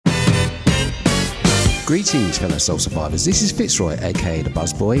Greetings fellow soul survivors, this is Fitzroy aka the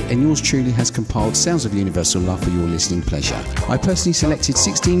Buzzboy, and yours truly has compiled sounds of universal love for your listening pleasure. I personally selected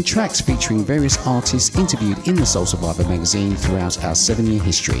 16 tracks featuring various artists interviewed in the Soul Survivor magazine throughout our 7-year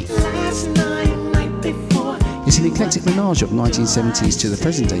history. It's an eclectic menage of 1970s to the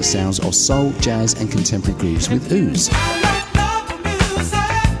present day sounds of soul, jazz and contemporary grooves with ooze.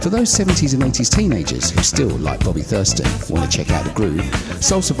 For those 70s and 80s teenagers who still, like Bobby Thurston, want to check out the groove,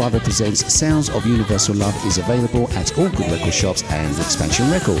 Soul Survivor presents Sounds of Universal Love is available at all good record shops and Expansion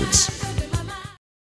Records.